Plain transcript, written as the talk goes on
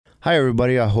Hi,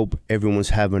 everybody. I hope everyone's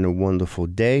having a wonderful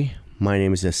day. My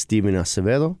name is Steven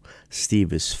Acevedo.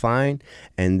 Steve is fine.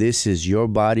 And this is Your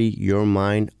Body, Your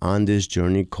Mind on this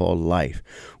journey called life,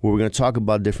 where we're going to talk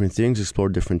about different things, explore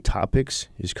different topics.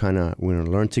 We're going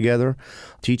to learn together,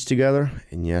 teach together.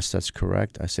 And yes, that's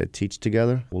correct. I said teach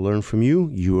together. We'll learn from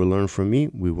you. You will learn from me.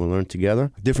 We will learn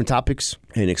together. Different topics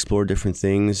and explore different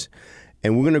things.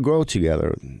 And we're going to grow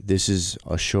together. This is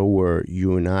a show where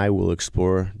you and I will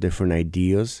explore different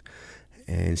ideas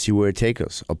and see where it takes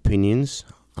us. Opinions.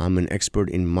 I'm an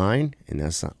expert in mine, and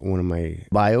that's one of my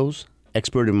bios.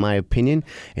 Expert in my opinion,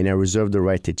 and I reserve the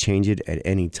right to change it at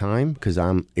any time because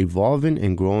I'm evolving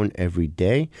and growing every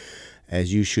day,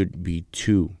 as you should be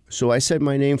too. So I said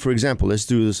my name, for example. Let's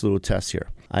do this little test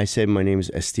here. I said my name is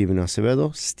Steven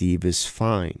Acevedo. Steve is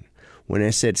fine. When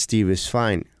I said Steve is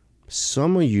fine,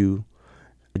 some of you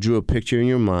drew a picture in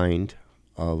your mind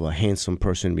of a handsome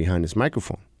person behind this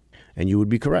microphone, and you would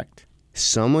be correct.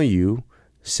 Some of you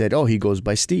said, oh, he goes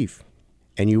by Steve,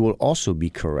 and you will also be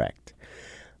correct.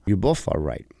 You both are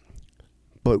right.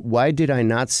 But why did I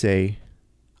not say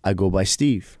I go by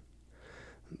Steve?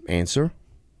 Answer,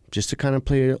 just to kind of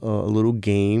play a little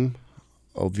game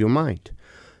of your mind,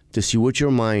 to see what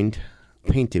your mind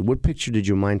painted. What picture did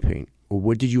your mind paint? Or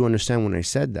what did you understand when I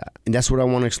said that? And that's what I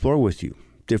want to explore with you.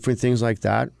 Different things like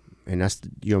that, and that's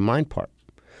your mind part.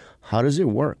 How does it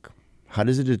work? How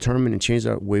does it determine and change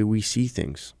the way we see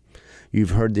things?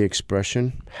 You've heard the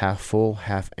expression, half full,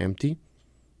 half empty.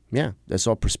 Yeah, that's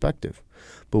all perspective.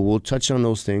 But we'll touch on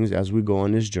those things as we go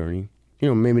on this journey. You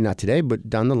know, maybe not today, but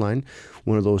down the line,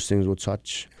 one of those things we'll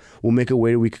touch. We'll make a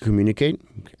way that we can communicate,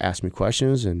 ask me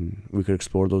questions, and we could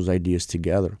explore those ideas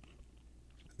together.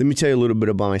 Let me tell you a little bit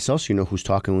about myself so you know who's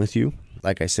talking with you.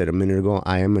 Like I said a minute ago,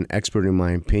 I am an expert in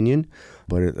my opinion,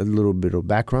 but a little bit of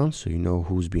background so you know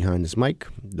who's behind this mic,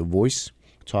 the voice,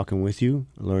 talking with you,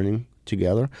 learning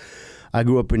together. I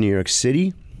grew up in New York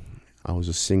City. I was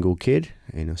a single kid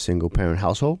in a single parent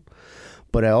household,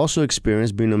 but I also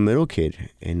experienced being a middle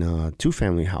kid in a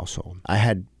two-family household. I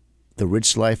had the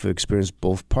rich life of experience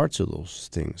both parts of those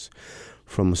things.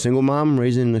 From a single mom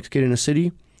raising a kid in the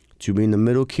city to being the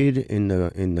middle kid in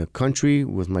the country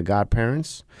with my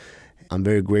godparents. I'm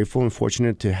very grateful and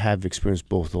fortunate to have experienced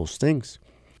both those things.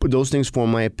 But those things form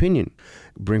my opinion,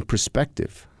 bring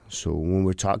perspective. So when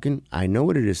we're talking, I know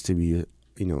what it is to be,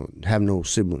 have no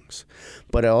siblings.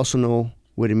 But I also know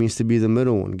what it means to be the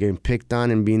middle one, getting picked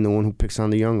on and being the one who picks on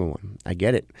the younger one. I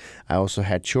get it. I also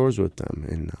had chores with them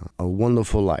and a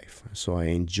wonderful life. So I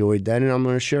enjoyed that, and I'm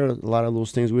going to share a lot of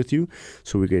those things with you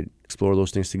so we could explore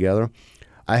those things together.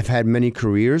 I've had many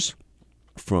careers,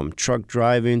 from truck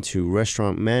driving to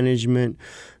restaurant management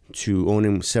to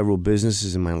owning several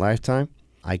businesses in my lifetime.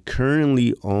 I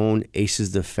currently own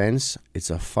Aces Defense. It's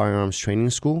a firearms training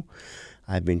school.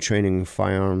 I've been training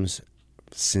firearms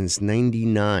since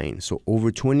 '99, so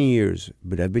over 20 years,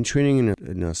 but I've been training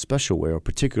in a special way or a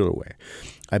particular way.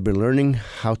 I've been learning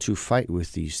how to fight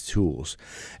with these tools,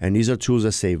 and these are tools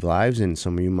that save lives, and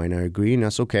some of you might not agree, and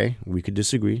that's okay. We could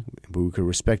disagree, but we could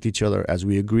respect each other as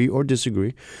we agree or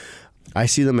disagree. I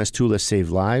see them as tools that save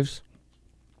lives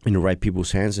in the right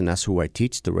people's hands, and that's who I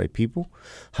teach, the right people,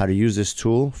 how to use this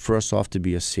tool, first off, to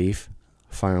be a safe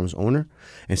firearms owner,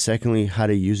 and secondly, how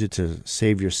to use it to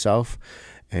save yourself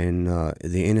and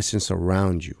the innocents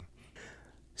around you.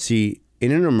 See,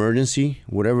 in an emergency,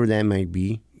 whatever that might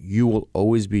be, you will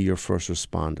always be your first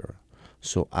responder.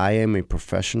 So I am a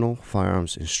professional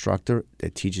firearms instructor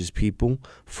that teaches people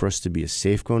first to be a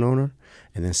safe gun owner,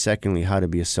 and then secondly, how to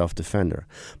be a self-defender.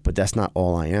 But that's not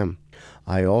all I am.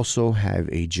 I also have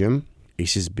a gym,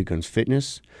 Aces Big Guns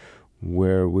Fitness,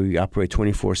 where we operate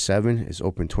 24/7. It's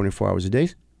open 24 hours a day,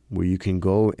 where you can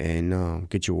go and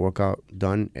get your workout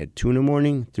done at 2 in the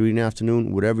morning, 3 in the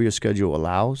afternoon, whatever your schedule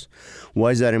allows. Why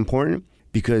is that important?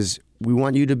 Because we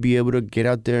want you to be able to get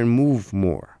out there and move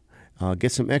more.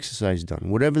 Get some exercise done,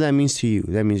 whatever that means to you.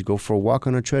 That means go for a walk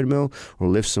on a treadmill or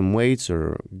lift some weights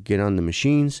or get on the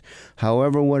machines,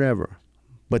 however, whatever.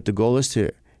 But the goal is to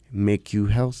make you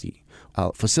healthy.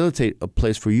 I'll facilitate a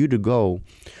place for you to go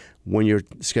when your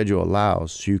schedule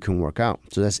allows so you can work out.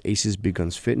 So that's Aces Big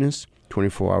Guns Fitness,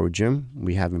 24-hour gym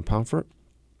we have in Pomfret.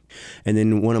 And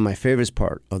then one of my favorite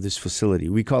part of this facility,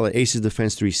 we call it Aces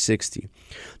Defense 360.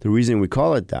 The reason we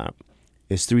call it that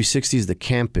is 360 is the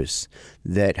campus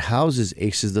that houses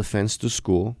Aces Defense, the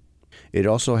school. It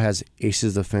also has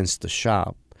Aces Defense, the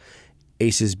shop,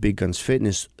 Aces Big Guns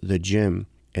Fitness, the gym,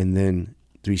 and then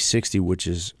 360, which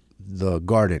is the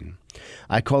garden.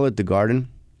 I call it the garden.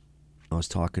 I was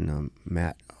talking to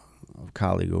Matt, a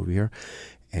colleague over here,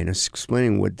 and I was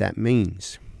explaining what that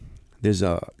means. There's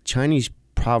a Chinese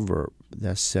proverb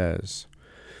that says,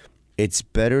 it's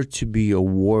better to be a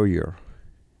warrior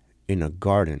in a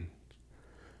garden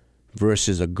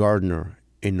versus a gardener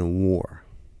in a war.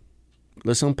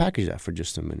 Let's unpackage that for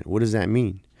just a minute. What does that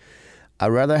mean? I'd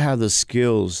rather have the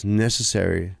skills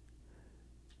necessary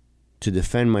to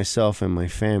defend myself and my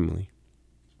family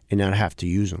and not have to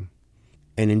use them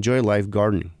and enjoy life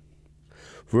gardening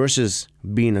versus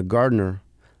being a gardener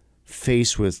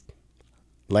faced with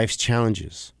life's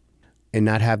challenges and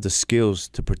not have the skills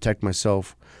to protect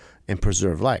myself and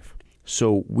preserve life.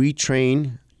 So we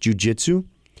train jiu-jitsu,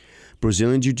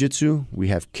 Brazilian jiu-jitsu. We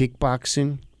have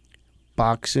kickboxing,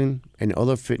 boxing, and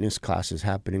other fitness classes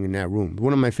happening in that room.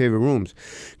 One of my favorite rooms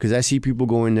because I see people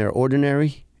go in there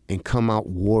ordinary and come out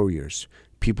warriors,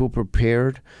 people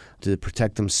prepared to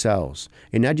protect themselves,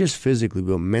 and not just physically,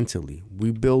 but mentally.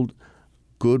 We build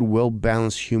good,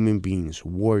 well-balanced human beings,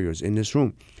 warriors in this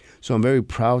room. So I'm very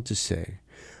proud to say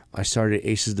I started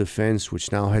Aces Defense,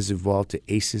 which now has evolved to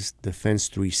Aces Defense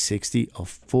 360, a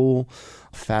full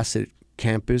faceted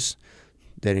campus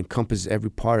that encompasses every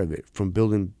part of it, from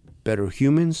building better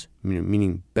humans,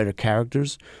 meaning better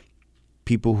characters,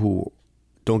 people who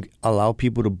don't allow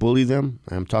people to bully them.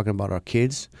 I'm talking about our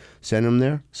kids. Send them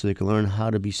there so they can learn how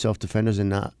to be self-defenders and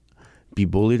not be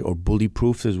bullied, or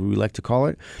bully-proof as we like to call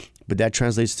it. But that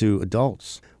translates to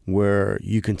adults, where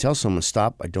you can tell someone,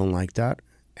 stop, I don't like that,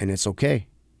 and it's okay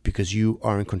because you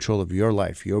are in control of your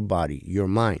life, your body, your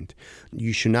mind.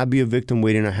 You should not be a victim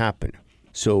waiting to happen.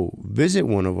 So visit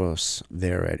one of us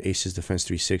there at Aces Defense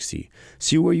 360.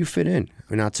 See where you fit in.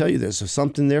 And I'll tell you, there's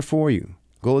something there for you.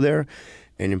 Go there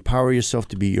and empower yourself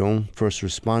to be your own first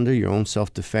responder, your own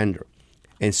self-defender.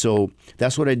 And so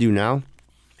that's what I do now.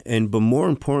 But more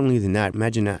importantly than that,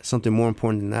 imagine that, something more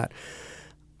important than that,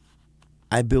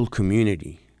 I build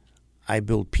community. I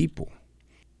build people.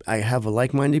 I have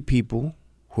like-minded people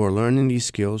who are learning these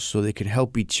skills so they can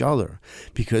help each other.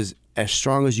 Because as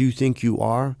strong as you think you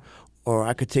are, or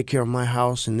I could take care of my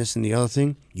house and this and the other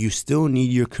thing, you still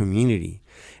need your community.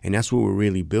 And that's what we're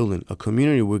really building. A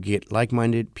community where we get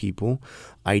like-minded people,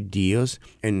 ideas,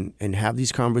 and have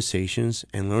these conversations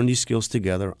and learn these skills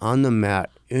together on the mat,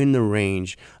 in the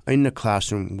range, in the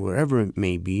classroom, wherever it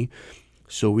may be,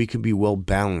 so we can be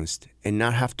well-balanced and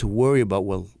not have to worry about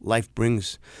what life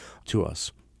brings to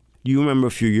us. You remember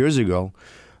a few years ago,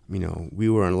 we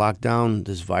were in lockdown,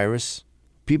 this virus.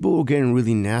 People were getting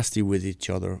really nasty with each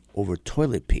other over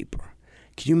toilet paper.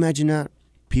 Can you imagine that?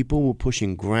 People were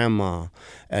pushing grandma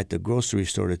at the grocery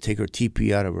store to take her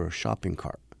TP out of her shopping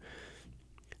cart.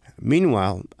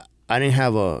 Meanwhile, I didn't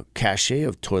have a cachet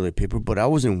of toilet paper, but I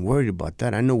wasn't worried about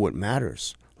that. I know what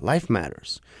matters. Life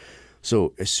matters.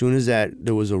 So as soon as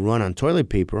there was a run on toilet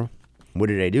paper, what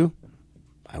did I do?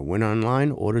 I went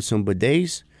online, ordered some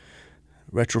bidets,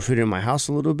 retrofitted my house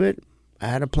a little bit. I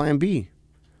had a plan B.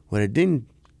 What I didn't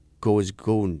go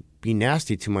and be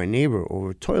nasty to my neighbor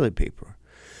over toilet paper.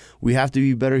 We have to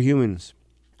be better humans.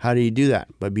 How do you do that?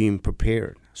 By being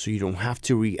prepared, so you don't have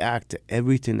to react to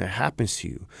everything that happens to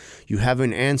you. You have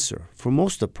an answer for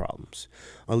most of the problems.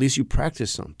 At least you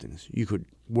practice something. You could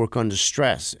work under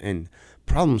stress and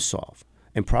problem solve.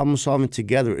 And problem solving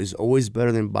together is always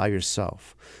better than by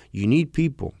yourself. You need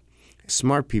people,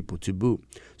 smart people to boot.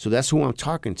 So that's who I'm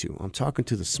talking to. I'm talking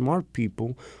to the smart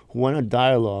people who want to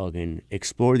dialogue and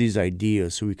explore these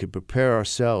ideas so we can prepare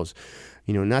ourselves,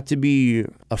 not to be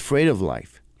afraid of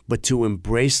life, but to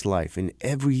embrace life in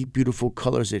every beautiful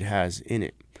colors it has in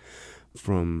it.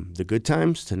 From the good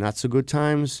times to not so good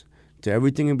times to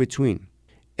everything in between.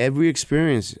 Every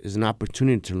experience is an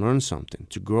opportunity to learn something,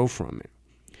 to grow from it.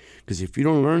 Because if you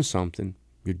don't learn something,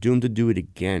 you're doomed to do it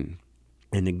again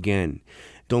and again.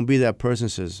 Don't be that person who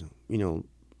says,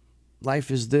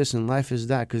 life is this and life is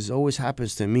that, because it always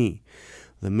happens to me.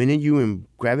 The minute you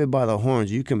grab it by the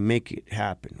horns, you can make it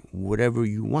happen. Whatever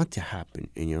you want to happen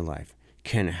in your life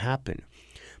can happen,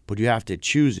 but you have to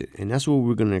choose it, and that's what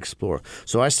we're going to explore.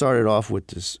 So I started off with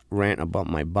this rant about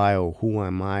my bio, who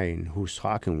am I and who's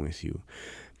talking with you,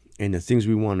 and the things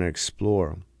we want to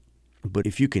explore. But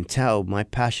if you can tell, my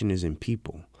passion is in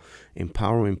people,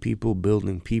 empowering people,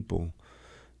 building people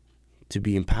to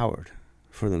be empowered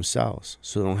for themselves,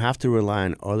 so they don't have to rely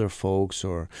on other folks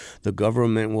or the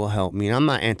government will help me. I'm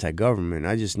not anti-government.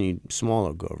 I just need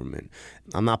smaller government.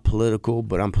 I'm not political,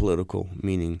 but I'm political,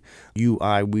 meaning you,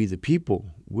 I, we, the people.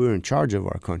 We're in charge of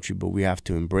our country, but we have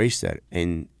to embrace that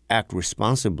and act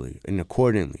responsibly and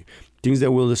accordingly. Things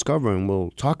that we'll discover and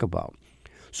we'll talk about.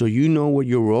 So you know what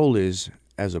your role is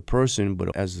as a person,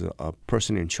 but as a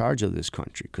person in charge of this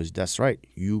country, because that's right.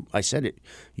 I said it.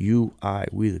 You, I,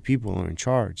 we, the people are in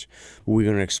charge. We're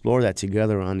going to explore that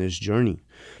together on this journey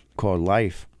called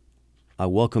life. I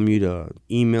welcome you to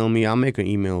email me. I'll make an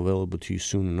email available to you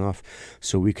soon enough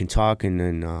so we can talk, and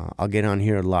then I'll get on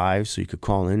here live so you could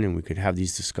call in and we could have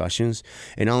these discussions.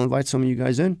 And I'll invite some of you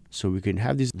guys in so we can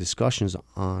have these discussions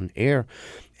on air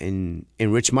and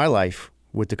enrich my life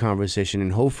with the conversation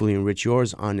and hopefully enrich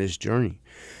yours on this journey.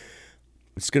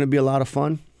 It's going to be a lot of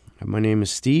fun. My name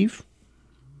is Steve,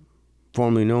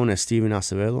 formerly known as Steven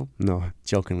Acevedo. No,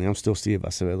 jokingly, I'm still Steve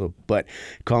Acevedo, but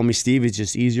call me Steve. It's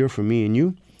just easier for me and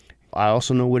you. I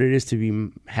also know what it is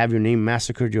to have your name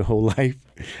massacred your whole life.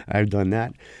 I've done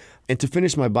that. And to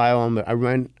finish my bio, I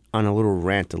ran on a little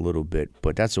rant a little bit,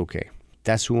 but that's okay.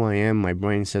 That's who I am. My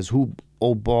brain says, who,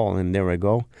 old ball, and there I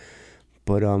go.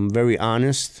 But I'm very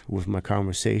honest with my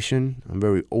conversation. I'm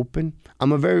very open.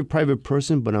 I'm a very private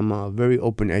person, but I'm a very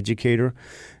open educator,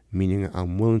 meaning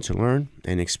I'm willing to learn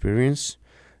and experience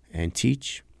and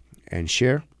teach and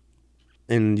share.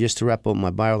 And just to wrap up my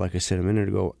bio, like I said a minute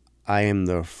ago, I am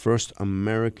the first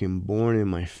American born in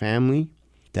my family.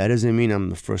 That doesn't mean I'm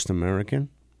the first American,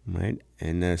 right?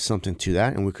 And there's something to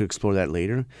that, and we could explore that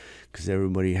later because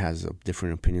everybody has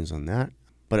different opinions on that.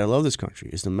 But I love this country.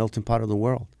 It's the melting pot of the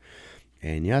world.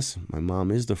 And yes, my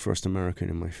mom is the first American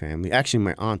in my family. Actually,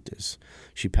 my aunt is.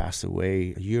 She passed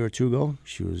away a year or two ago.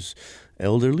 She was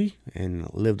elderly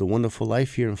and lived a wonderful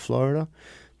life here in Florida.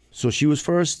 So she was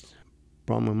first,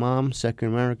 brought my mom, second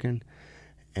American.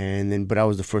 But I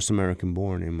was the first American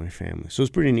born in my family. So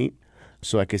it's pretty neat.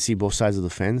 So I could see both sides of the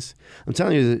fence. I'm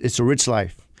telling you, it's a rich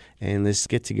life. And let's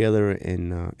get together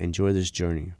and enjoy this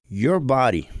journey. Your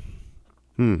body.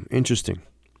 Interesting.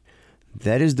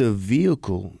 That is the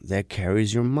vehicle that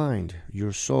carries your mind,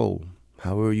 your soul,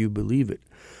 however you believe it.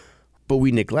 But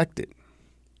we neglect it.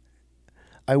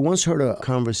 I once heard a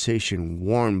conversation,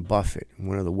 Warren Buffett,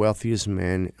 one of the wealthiest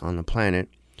men on the planet.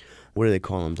 What do they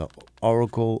call him? The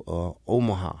Oracle of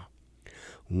Omaha.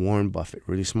 Warren Buffett,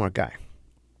 really smart guy.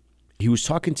 He was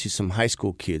talking to some high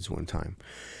school kids one time.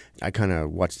 I kind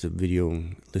of watched the video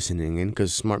listening in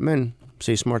because smart men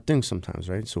say smart things sometimes,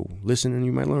 right? So listen and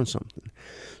you might learn something.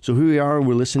 So here we are,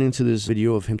 we're listening to this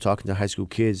video of him talking to high school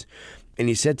kids. And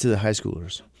he said to the high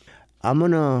schoolers, I'm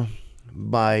going to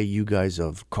buy you guys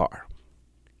a car.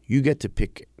 You get to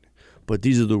pick it. But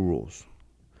these are the rules.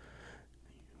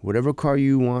 Whatever car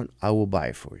you want, I will buy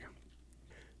it for you.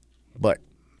 But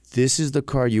this is the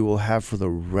car you will have for the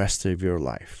rest of your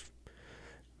life.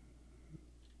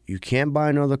 You can't buy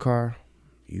another car.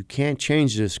 You can't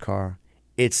change this car.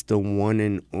 It's the one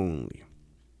and only.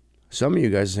 Some of you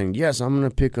guys are saying, yes, I'm going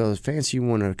to pick a fancy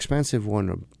one, an expensive one,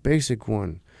 a basic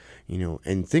one.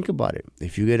 And think about it.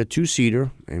 If you get a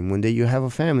two-seater and one day you have a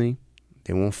family,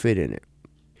 they won't fit in it.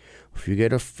 If you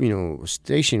get a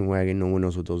station wagon, no one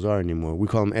knows what those are anymore. We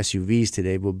call them SUVs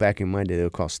today, but back in my day, they were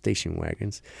called station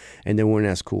wagons, and they weren't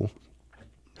as cool.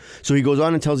 So he goes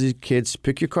on and tells these kids,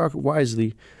 pick your car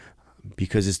wisely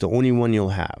because it's the only one you'll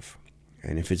have.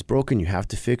 And if it's broken, you have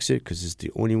to fix it because it's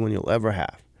the only one you'll ever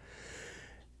have.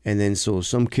 And then so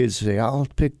some kids say, I'll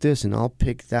pick this and I'll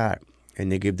pick that.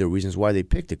 And they give their reasons why they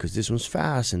picked it because this one's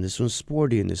fast and this one's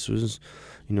sporty and this was,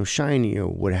 shiny or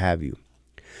what have you.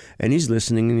 And he's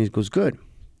listening and he goes, good.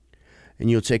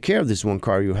 And you'll take care of this one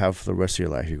car you'll have for the rest of your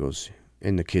life. He goes,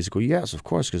 and the kids go, yes, of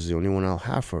course, because it's the only one I'll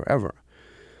have forever.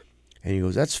 And he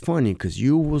goes, that's funny because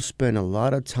you will spend a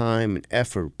lot of time and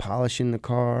effort polishing the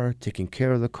car, taking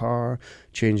care of the car,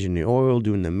 changing the oil,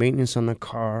 doing the maintenance on the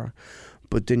car.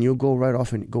 But then you'll go right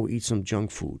off and go eat some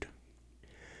junk food.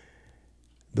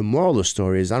 The moral of the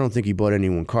story is I don't think he bought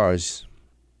anyone cars.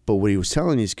 But what he was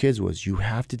telling these kids was you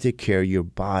have to take care of your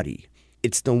body.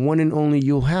 It's the one and only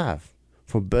you'll have.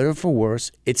 For better or for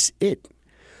worse, it's it.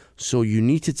 So you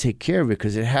need to take care of it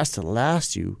because it has to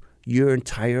last you your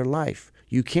entire life.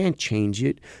 You can't change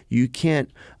it. You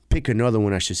can't pick another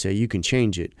one, I should say. You can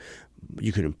change it.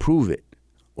 You can improve it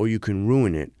or you can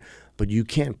ruin it. But you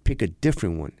can't pick a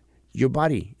different one. Your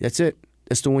body, that's it.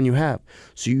 That's the one you have.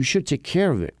 So you should take care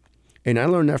of it. And I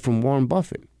learned that from Warren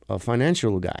Buffett, a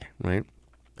financial guy, right?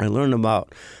 I learned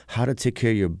about how to take care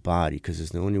of your body because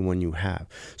it's the only one you have.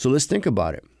 So let's think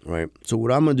about it, right? So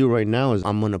what I'm going to do right now is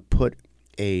I'm going to put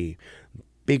a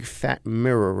big fat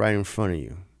mirror right in front of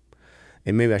you.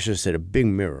 And maybe I should have said a big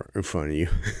mirror in front of you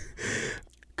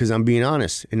because I'm being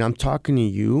honest and I'm talking to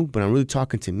you, but I'm really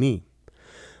talking to me.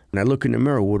 When I look in the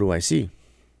mirror, what do I see?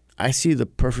 I see the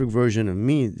perfect version of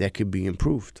me that could be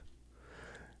improved.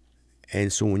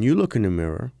 And so when you look in the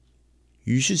mirror,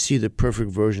 you should see the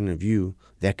perfect version of you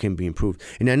that can be improved.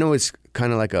 And I know it's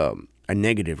kind of like a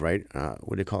negative, right? What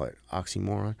do they call it?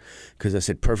 Oxymoron. Because I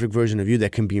said perfect version of you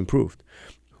that can be improved.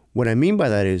 What I mean by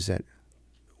that is that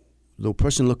the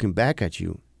person looking back at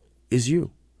you is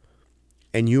you.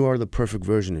 And you are the perfect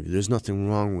version of you. There's nothing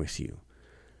wrong with you.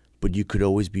 But you could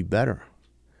always be better.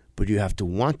 But you have to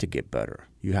want to get better.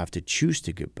 You have to choose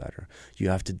to get better. You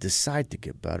have to decide to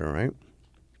get better, right?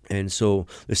 And so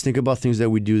let's think about things that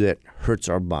we do that hurts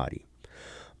our body.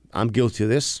 I'm guilty of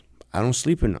this. I don't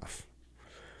sleep enough.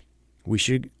 We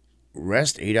should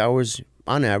rest 8 hours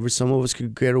on average. Some of us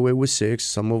could get away with 6.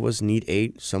 Some of us need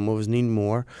 8. Some of us need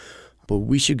more. But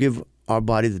we should give our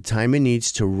body the time it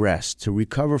needs to rest, to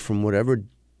recover from whatever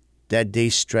that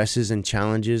day's stresses and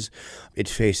challenges it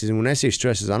faces. And when I say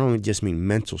stresses, I don't just mean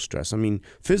mental stress. I mean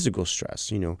physical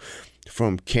stress,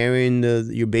 from carrying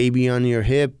your baby on your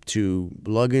hip to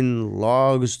lugging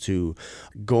logs to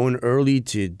going early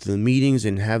to the meetings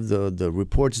and have the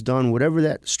reports done. Whatever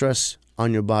that stress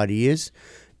on your body is,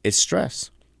 it's stress.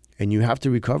 And you have to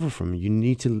recover from it. You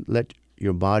need to let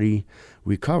your body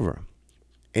recover.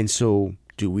 And so,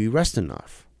 do we rest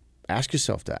enough? Ask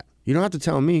yourself that. You don't have to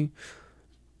tell me.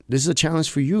 This is a challenge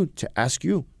for you to ask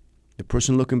you, the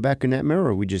person looking back in that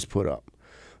mirror we just put up.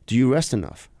 Do you rest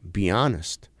enough? Be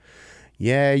honest.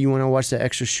 Yeah, you want to watch the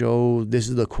extra show. This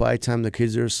is the quiet time the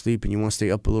kids are asleep and you want to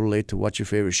stay up a little late to watch your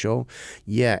favorite show.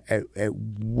 Yeah,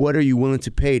 what are you willing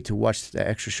to pay to watch the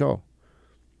extra show?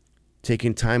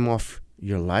 Taking time off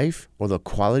your life or the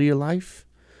quality of life?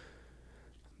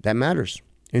 That matters.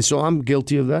 And so I'm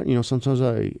guilty of that. Sometimes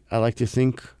I like to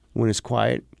think when it's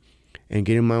quiet and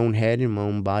get in my own head, in my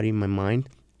own body, in my mind.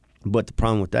 But the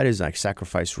problem with that is I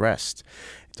sacrifice rest.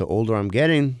 The older I'm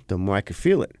getting, the more I can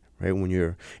feel it, right? When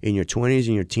you're in your 20s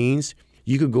and your teens,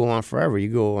 you could go on forever. You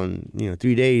go on,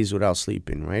 3 days without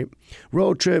sleeping, right?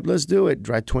 Road trip, let's do it.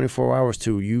 Drive 24 hours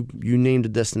to you name the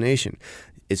destination.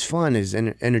 It's fun, it's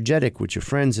energetic with your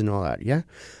friends and all that, yeah?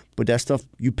 But that stuff,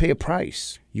 you pay a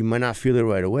price. You might not feel it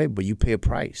right away, but you pay a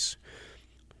price.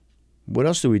 What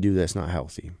else do we do that's not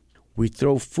healthy? We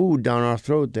throw food down our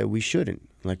throat that we shouldn't.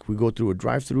 Like we go through a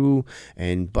drive-through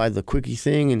and buy the quickie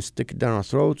thing and stick it down our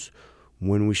throats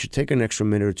when we should take an extra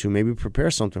minute or two, maybe prepare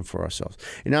something for ourselves.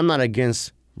 And I'm not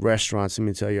against restaurants. Let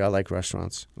me tell you, I like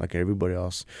restaurants like everybody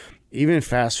else. Even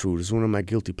fast food is one of my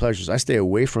guilty pleasures. I stay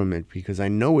away from it because I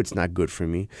know it's not good for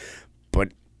me.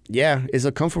 But yeah, it's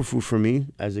a comfort food for me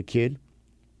as a kid.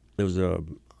 There was a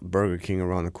Burger King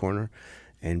around the corner.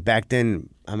 And back then,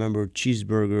 I remember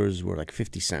cheeseburgers were like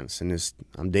 50 cents. And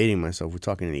I'm dating myself. We're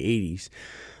talking in the 80s.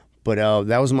 But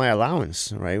that was my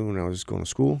allowance, right? When I was going to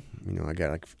school, I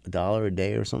got like $1 a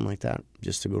day or something like that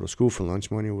just to go to school for lunch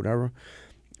money or whatever.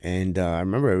 And I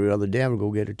remember every other day I would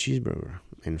go get a cheeseburger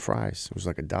and fries. It was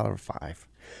like $1.05.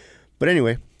 But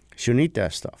anyway, shouldn't eat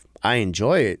that stuff. I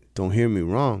enjoy it. Don't hear me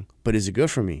wrong. But is it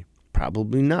good for me?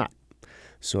 Probably not.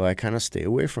 So I kind of stay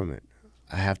away from it.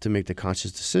 I have to make the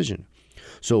conscious decision.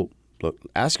 So, look,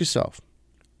 ask yourself,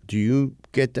 do you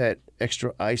get that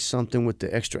extra ice something with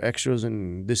the extra extras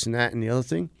and this and that and the other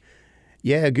thing?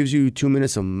 Yeah, it gives you 2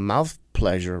 minutes of mouth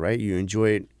pleasure, right? You enjoy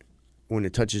it when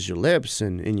it touches your lips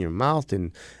and in your mouth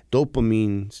and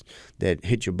dopamines that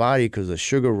hit your body because of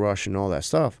sugar rush and all that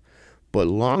stuff. But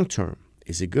long term,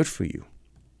 is it good for you?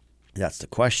 That's the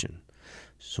question.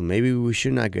 So maybe we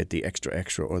should not get the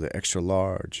extra or the extra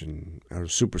large or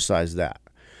supersize that.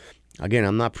 Again,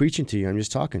 I'm not preaching to you. I'm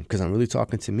just talking because I'm really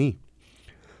talking to me.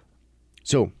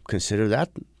 So consider that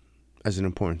as an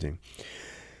important thing.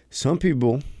 Some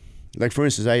people, like for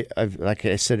instance, like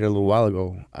I said a little while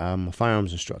ago, I'm a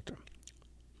firearms instructor.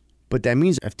 But that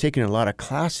means I've taken a lot of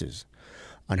classes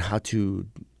on how to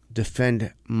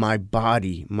defend my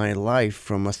body, my life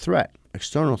from a threat,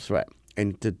 external threat,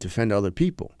 and to defend other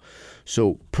people.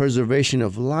 So preservation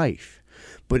of life.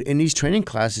 But in these training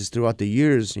classes throughout the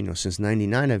years, since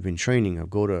 99, I've been training.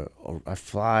 I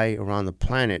fly around the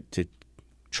planet to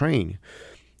train.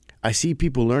 I see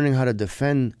people learning how to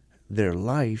defend their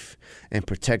life and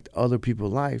protect other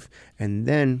people's life and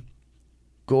then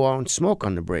go out and smoke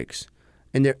on the breaks.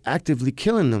 And they're actively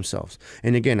killing themselves.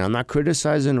 And again, I'm not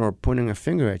criticizing or pointing a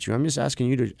finger at you. I'm just asking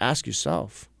you to ask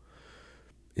yourself,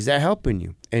 is that helping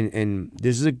you? And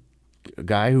this is a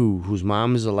guy whose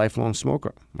mom is a lifelong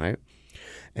smoker, right?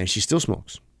 And she still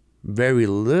smokes. Very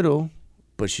little,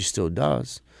 but she still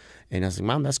does. And I was like,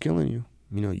 Mom, that's killing you.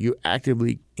 You're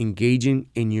actively engaging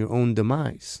in your own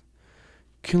demise,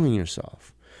 killing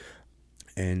yourself.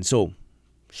 And so,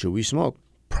 should we smoke?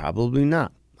 Probably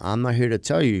not. I'm not here to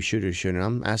tell you should or shouldn't.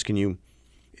 I'm asking you,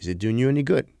 is it doing you any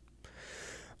good?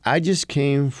 I just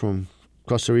came from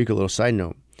Costa Rica, a little side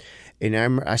note, and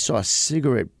I saw a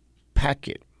cigarette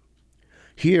packet.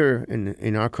 Here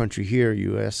in our country, here,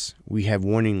 U.S., we have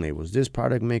warning labels. This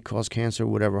product may cause cancer,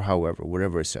 whatever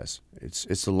it says.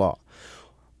 It's the law.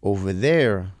 Over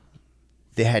there,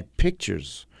 they had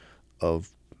pictures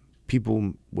of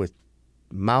people with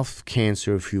mouth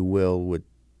cancer, if you will, with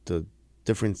the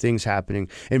different things happening.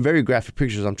 And very graphic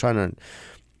pictures. I'm trying to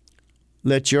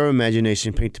let your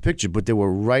imagination paint the picture, but they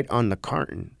were right on the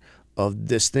carton of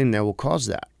this thing that will cause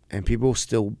that. And people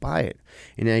still buy it.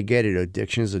 And I get it.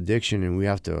 Addiction is addiction, and we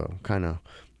have to kind of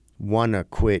want to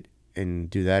quit and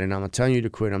do that. And I'm not telling you to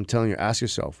quit. I'm telling you, ask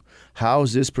yourself, how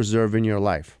is this preserving your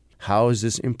life? How is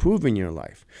this improving your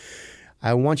life?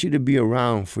 I want you to be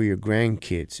around for your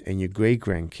grandkids and your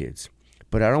great-grandkids.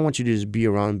 But I don't want you to just be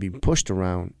around and be pushed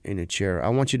around in a chair. I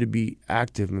want you to be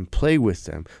active and play with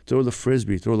them. Throw the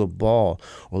frisbee, throw the ball,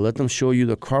 or let them show you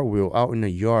the cartwheel out in the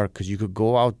yard, because you could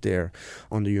go out there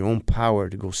under your own power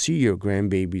to go see your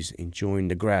grandbabies enjoying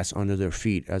the grass under their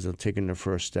feet as they're taking their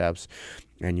first steps,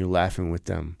 and you're laughing with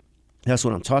them. That's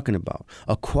what I'm talking about.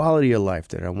 A quality of life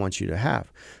that I want you to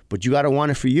have. But you got to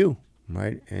want it for you,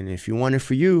 right? And if you want it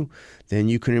for you, then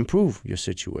you can improve your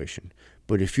situation.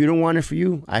 But if you don't want it for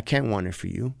you, I can't want it for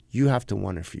you. You have to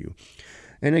want it for you.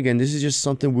 And again, this is just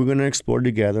something we're going to explore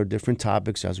together, different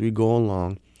topics as we go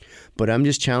along. But I'm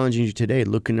just challenging you today.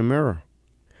 Look in the mirror.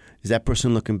 Is that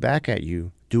person looking back at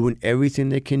you, doing everything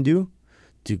they can do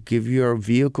to give your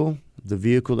vehicle, the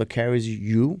vehicle that carries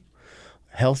you,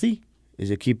 healthy? Is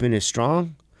it keeping it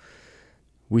strong?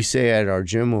 We say at our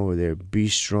gym over there, be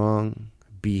strong,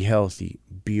 be healthy,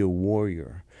 be a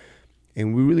warrior.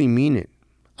 And we really mean it.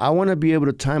 I want to be able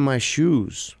to tie my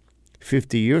shoes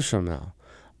 50 years from now.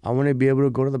 I want to be able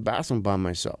to go to the bathroom by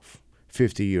myself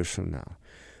 50 years from now.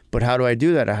 But how do I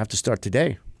do that? I have to start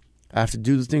today. I have to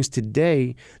do the things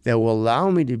today that will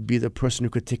allow me to be the person who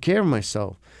could take care of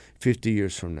myself 50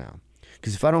 years from now.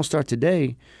 Because if I don't start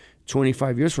today,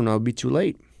 25 years from now, it'll be too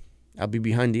late. I'll be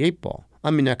behind the 8 ball. I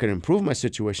mean, I can improve my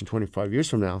situation 25 years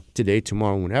from now, today,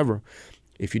 tomorrow, whenever.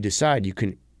 If you decide, you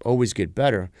can always get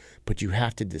better, but you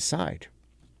have to decide.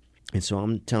 And so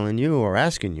I'm telling you or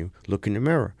asking you, look in the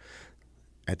mirror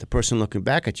at the person looking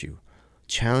back at you.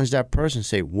 Challenge that person.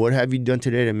 Say, what have you done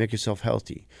today to make yourself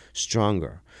healthy,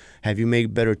 stronger? Have you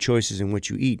made better choices in what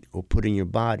you eat or put in your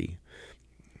body?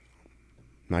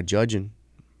 Not judging,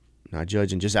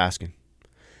 just asking,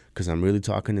 because I'm really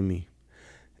talking to me.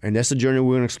 And that's the journey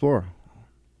we're going to explore.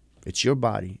 It's your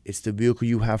body. It's the vehicle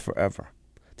you have forever.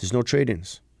 There's no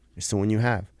trade-ins. It's the one you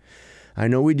have. I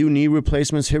know we do knee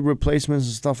replacements, hip replacements,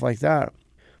 and stuff like that.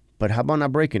 But how about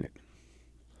not breaking it?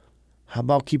 How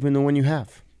about keeping the one you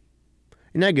have?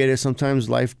 And I get it. Sometimes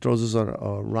life throws us a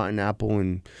rotten apple,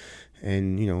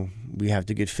 and you know, we have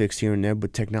to get fixed here and there.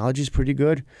 But technology is pretty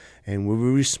good, and we're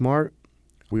really smart.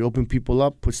 We open people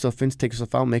up, put stuff in, take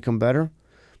stuff out, make them better.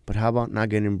 But how about not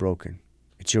getting broken?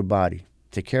 It's your body.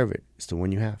 Take care of it. It's the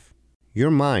one you have.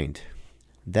 Your mind,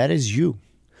 that is you.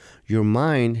 Your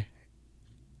mind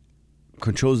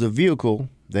controls the vehicle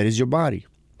that is your body.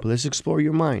 But let's explore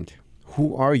your mind.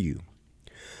 Who are you?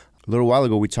 A little while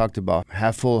ago, we talked about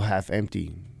half full, half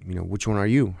empty. You know, which one are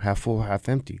you? Half full, half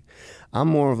empty. I'm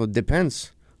more of a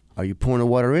depends. Are you pouring the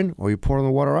water in or are you pouring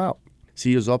the water out?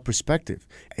 See, it's all perspective.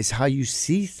 It's how you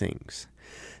see things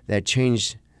that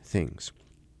change things.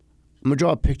 I'm going to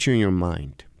draw a picture in your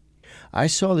mind. I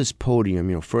saw this podium,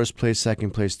 you know, first place,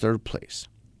 second place, third place.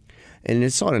 And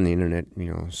it's on the internet,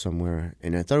 you know, somewhere.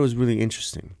 And I thought it was really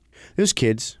interesting. There's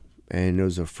kids, and there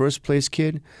was a first place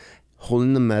kid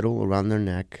holding the medal around their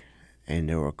neck, and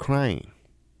they were crying.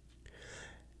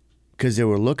 Because they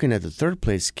were looking at the third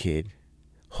place kid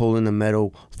holding the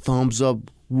medal, thumbs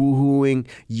up, woohooing,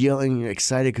 yelling,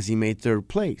 excited because he made third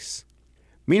place.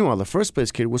 Meanwhile, the first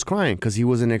place kid was crying because he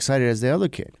wasn't excited as the other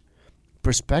kid.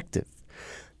 Perspective.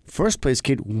 First place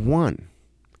kid won,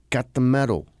 got the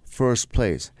medal, first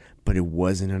place. But it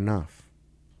wasn't enough.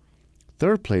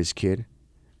 Third place kid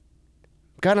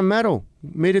got a medal,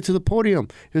 made it to the podium.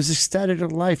 He was ecstatic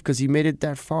in life because he made it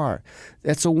that far.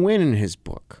 That's a win in his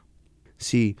book.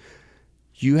 See,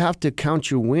 you have to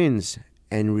count your wins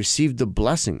and receive the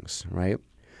blessings, right?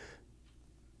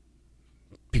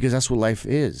 Because that's what life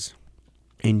is.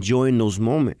 Enjoying those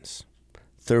moments.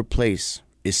 Third place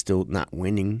is still not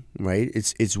winning, right?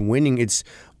 It's winning. It's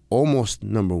almost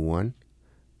number one.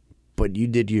 But you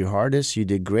did your hardest. You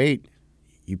did great.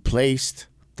 You placed.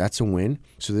 That's a win.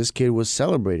 So this kid was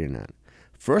celebrating that.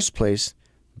 First place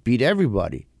beat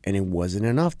everybody, and it wasn't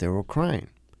enough. They were crying.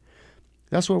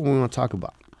 That's what we want to talk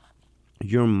about.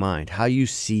 Your mind, how you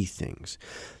see things.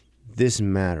 This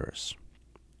matters.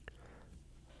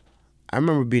 I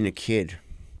remember being a kid.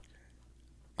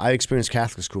 I experienced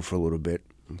Catholic school for a little bit,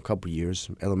 a couple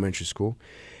years, elementary school.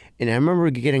 And I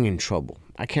remember getting in trouble.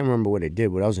 I can't remember what I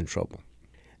did, but I was in trouble.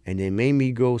 And they made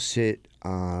me go sit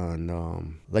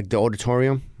on, like the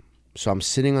auditorium So I'm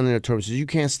sitting on the turf. Says, you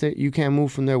can't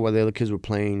move from there while the other kids were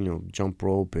playing, jump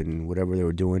rope and whatever they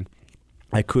were doing.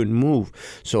 I couldn't move,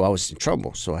 so I was in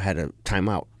trouble. So I had a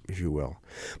timeout, if you will.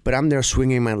 But I'm there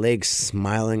swinging my legs,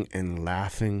 smiling and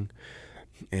laughing.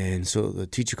 And so the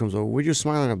teacher comes over, what are you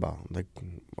smiling about? I'm like,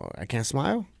 well, I can't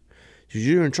smile? She says,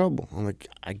 you're in trouble. I'm like,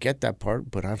 I get that part,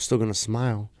 but I'm still going to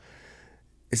smile.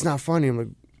 It's not funny. I'm like,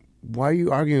 why are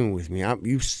you arguing with me?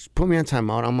 You put me on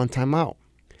timeout, I'm on timeout.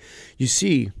 You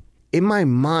see, in my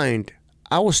mind,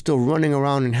 I was still running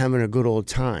around and having a good old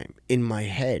time in my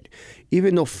head.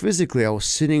 Even though physically I was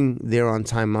sitting there on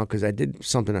timeout because I did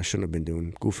something I shouldn't have been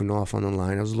doing, goofing off on the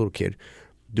line. I was a little kid,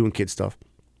 doing kid stuff.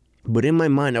 But in my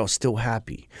mind, I was still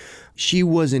happy. She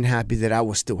wasn't happy that I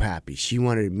was still happy. She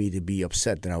wanted me to be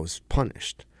upset that I was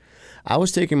punished. I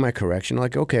was taking my correction,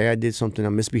 like, okay, I did something, I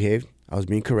misbehaved. I was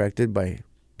being corrected by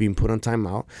being put on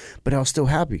timeout, but I was still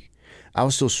happy. I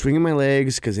was still swinging my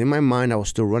legs because in my mind, I was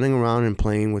still running around and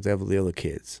playing with the other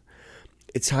kids.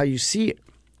 It's how you see it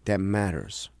that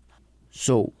matters.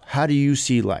 So how do you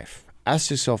see life? Ask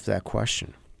yourself that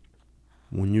question.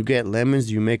 When you get lemons,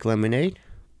 do you make lemonade?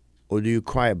 Or do you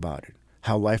cry about it?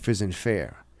 How life isn't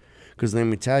fair? Because let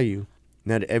me tell you,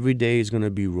 not every day is going to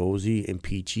be rosy and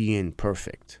peachy and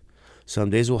perfect. Some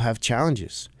days will have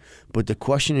challenges. But the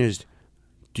question is,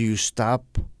 do you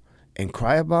stop and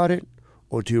cry about it?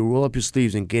 Or do you roll up your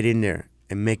sleeves and get in there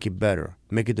and make it better?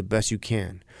 Make it the best you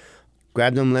can.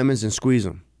 Grab them lemons and squeeze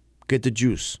them. Get the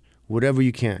juice. Whatever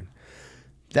you can.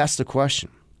 That's the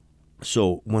question.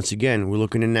 So once again, we're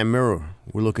looking in that mirror.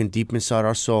 We're looking deep inside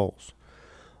our souls.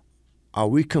 Are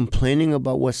we complaining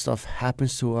about what stuff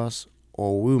happens to us, or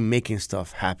are we making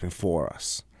stuff happen for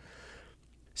us?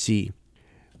 See,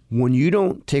 when you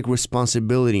don't take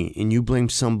responsibility and you blame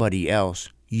somebody else,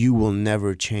 you will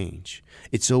never change.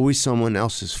 It's always someone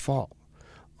else's fault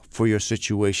for your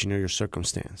situation or your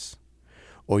circumstance,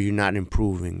 or you're not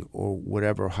improving, or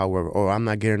whatever, however, or I'm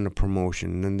not getting a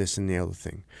promotion, and this and the other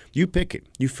thing. You pick it.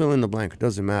 You fill in the blank. It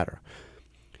doesn't matter.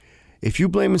 If you're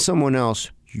blaming someone else,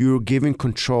 you're giving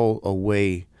control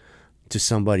away to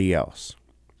somebody else.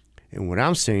 And what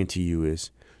I'm saying to you is,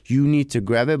 you need to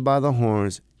grab it by the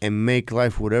horns and make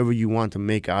life whatever you want to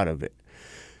make out of it.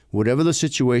 Whatever the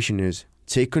situation is,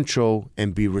 take control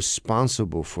and be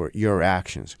responsible for your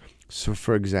actions. So,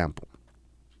 for example,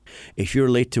 if you're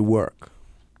late to work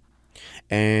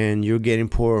and you're getting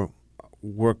poor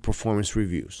work performance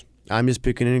reviews, I'm just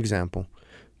picking an example.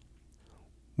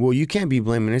 Well, you can't be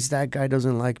blaming, it's that guy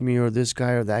doesn't like me, or this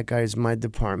guy or that guy is my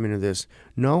department, or this.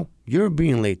 No, you're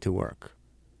being late to work.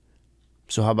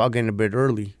 So how about getting to bed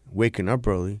early, waking up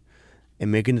early,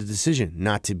 and making the decision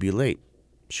not to be late?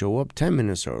 Show up 10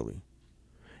 minutes early.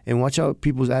 And watch how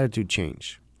people's attitude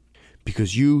change.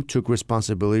 Because you took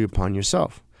responsibility upon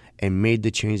yourself and made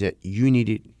the change that you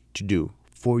needed to do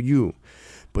for you.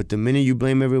 But the minute you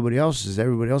blame everybody else, it's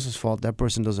everybody else's fault, that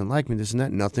person doesn't like me, this and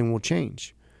that, nothing will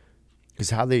change.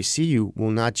 Because how they see you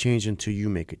will not change until you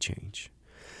make a change.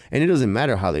 And it doesn't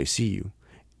matter how they see you.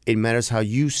 It matters how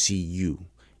you see you.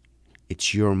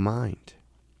 It's your mind.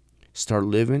 Start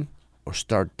living or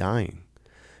start dying.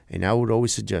 And I would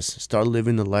always suggest start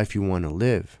living the life you want to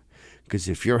live. Because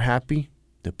if you're happy,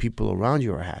 the people around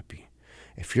you are happy.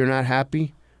 If you're not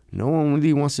happy, no one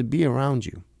really wants to be around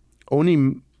you.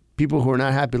 Only people who are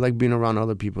not happy like being around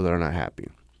other people that are not happy.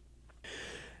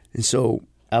 And so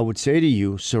I would say to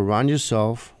you, surround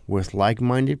yourself with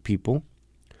like-minded people,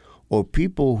 or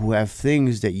people who have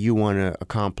things that you want to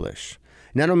accomplish.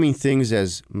 And I don't mean things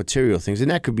as material things, and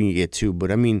that could be it too,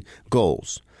 but I mean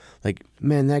goals. Like,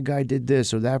 man, that guy did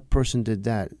this, or that person did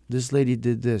that. This lady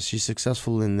did this. She's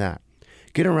successful in that.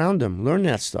 Get around them. Learn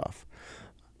that stuff.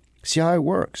 See how it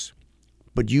works.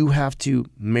 But you have to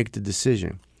make the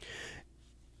decision.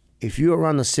 If you're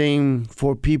around the same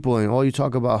 4 people and all you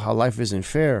talk about how life isn't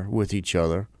fair with each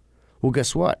other, well,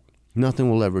 guess what? Nothing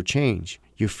will ever change.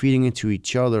 You're feeding into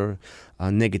each other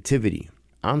negativity.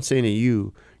 I'm saying to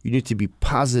you, you need to be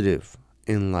positive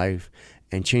in life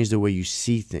and change the way you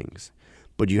see things.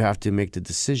 But you have to make the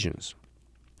decisions.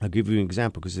 I'll give you an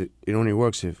example because it only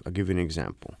works if I'll give you an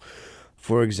example.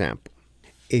 For example,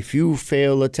 if you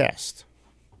fail a test,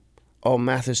 oh,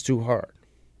 math is too hard.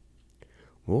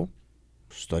 Well,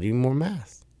 study more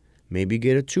math. Maybe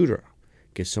get a tutor.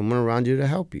 Get someone around you to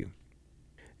help you.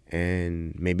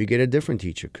 And maybe get a different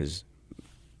teacher because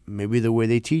maybe the way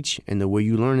they teach and the way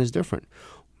you learn is different.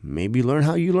 Maybe learn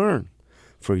how you learn.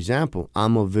 For example,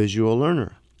 I'm a visual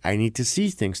learner. I need to see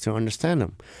things to understand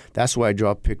them. That's why I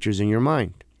draw pictures in your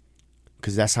mind,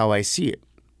 because that's how I see it.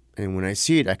 And when I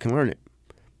see it, I can learn it.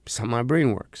 It's how my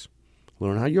brain works.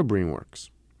 Learn how your brain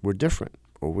works. We're different,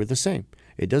 or we're the same.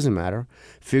 It doesn't matter.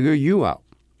 Figure you out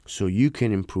so you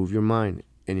can improve your mind.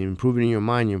 And improving your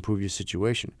mind, you improve your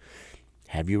situation.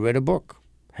 Have you read a book?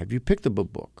 Have you picked up a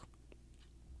book?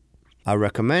 I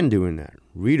recommend doing that.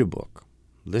 Read a book.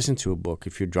 Listen to a book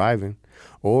if you're driving.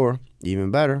 Or,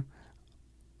 even better,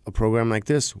 a program like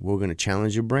this, we're going to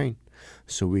challenge your brain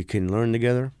so we can learn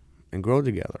together and grow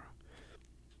together.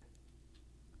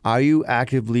 Are you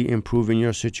actively improving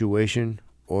your situation,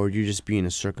 or are you just being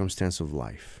a circumstance of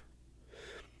life?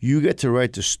 You get to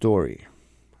write the story.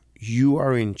 You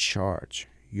are in charge.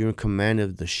 You're in command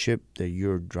of the ship that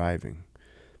you're driving.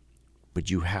 But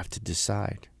you have to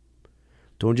decide.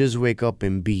 Don't just wake up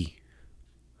and be.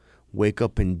 Wake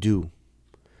up and do.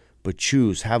 But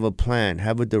choose, have a plan,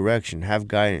 have a direction, have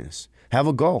guidance, have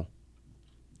a goal.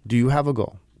 Do you have a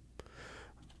goal?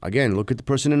 Again, look at the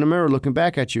person in the mirror looking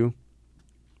back at you.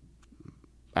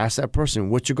 Ask that person,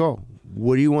 what's your goal?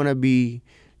 What do you want to be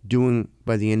doing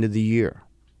by the end of the year?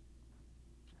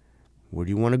 Where do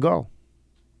you want to go?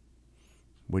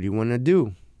 What do you want to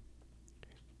do?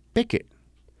 Pick it.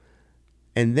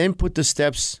 And then put the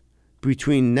steps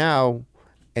between now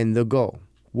and the goal.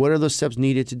 What are the steps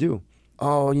needed to do?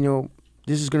 Oh,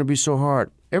 this is going to be so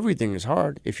hard. Everything is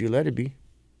hard if you let it be.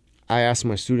 I ask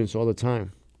my students all the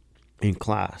time in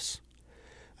class.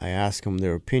 I ask them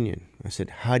their opinion. I said,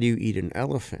 how do you eat an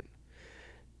elephant?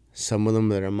 Some of them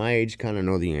that are my age kind of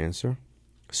know the answer.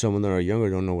 Some of them that are younger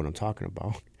don't know what I'm talking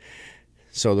about.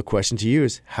 So the question to you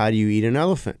is, how do you eat an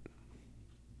elephant?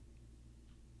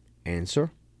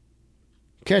 Answer,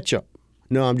 ketchup.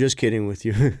 No, I'm just kidding with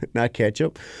you. Not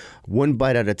ketchup. One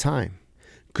bite at a time.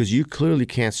 Because you clearly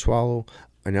can't swallow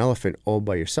an elephant all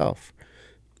by yourself.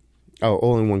 Oh,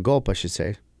 all in one gulp, I should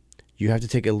say. You have to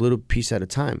take a little piece at a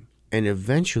time. And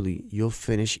eventually, you'll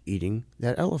finish eating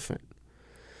that elephant.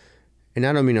 And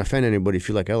I don't mean to offend anybody if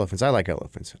you like elephants. I like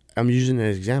elephants. I'm using an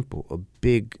example, a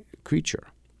big creature.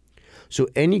 So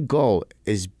any goal,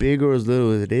 as big or as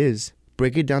little as it is,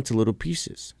 break it down to little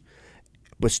pieces.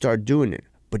 But start doing it.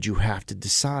 But you have to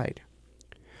decide.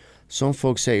 Some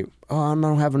folks say, I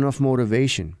don't have enough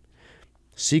motivation.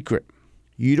 Secret.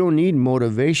 You don't need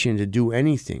motivation to do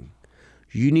anything.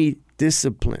 You need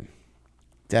discipline.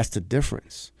 That's the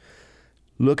difference.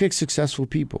 Look at successful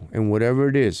people and whatever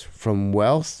it is, from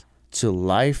wealth to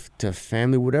life to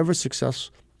family, whatever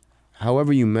success,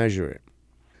 however you measure it.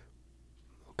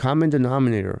 Common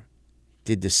denominator,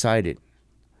 they decided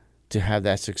to have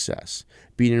that success.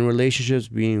 Being in relationships,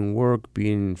 being in work,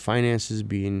 being in finances,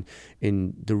 being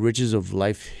in the riches of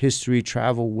life, history,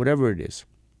 travel, whatever it is.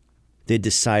 They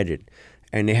decided,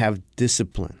 and they have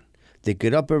discipline. They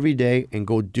get up every day and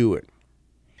go do it.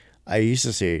 I used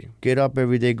to say, get up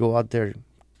every day, go out there,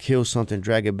 kill something,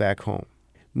 drag it back home.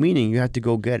 Meaning you have to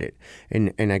go get it.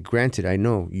 And granted, I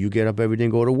know you get up every day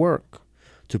and go to work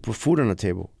to put food on the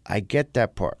table. I get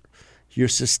that part. You're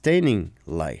sustaining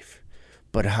life.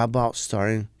 But how about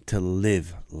starting to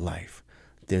live life?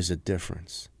 There's a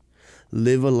difference.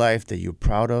 Live a life that you're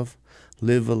proud of.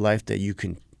 Live a life that you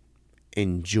can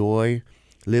enjoy.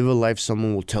 Live a life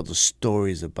someone will tell the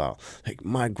stories about. Like,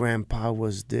 my grandpa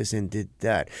was this and did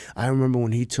that. I remember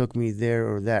when he took me there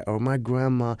or that. Or my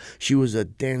grandma, she was a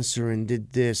dancer and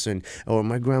did this. Or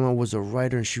my grandma was a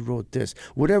writer and she wrote this.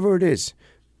 Whatever it is,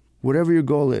 whatever your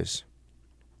goal is,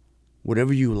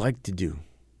 whatever you like to do,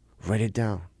 write it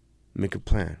down. Make a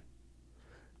plan.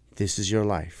 This is your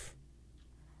life.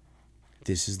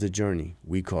 This is the journey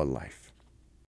we call life.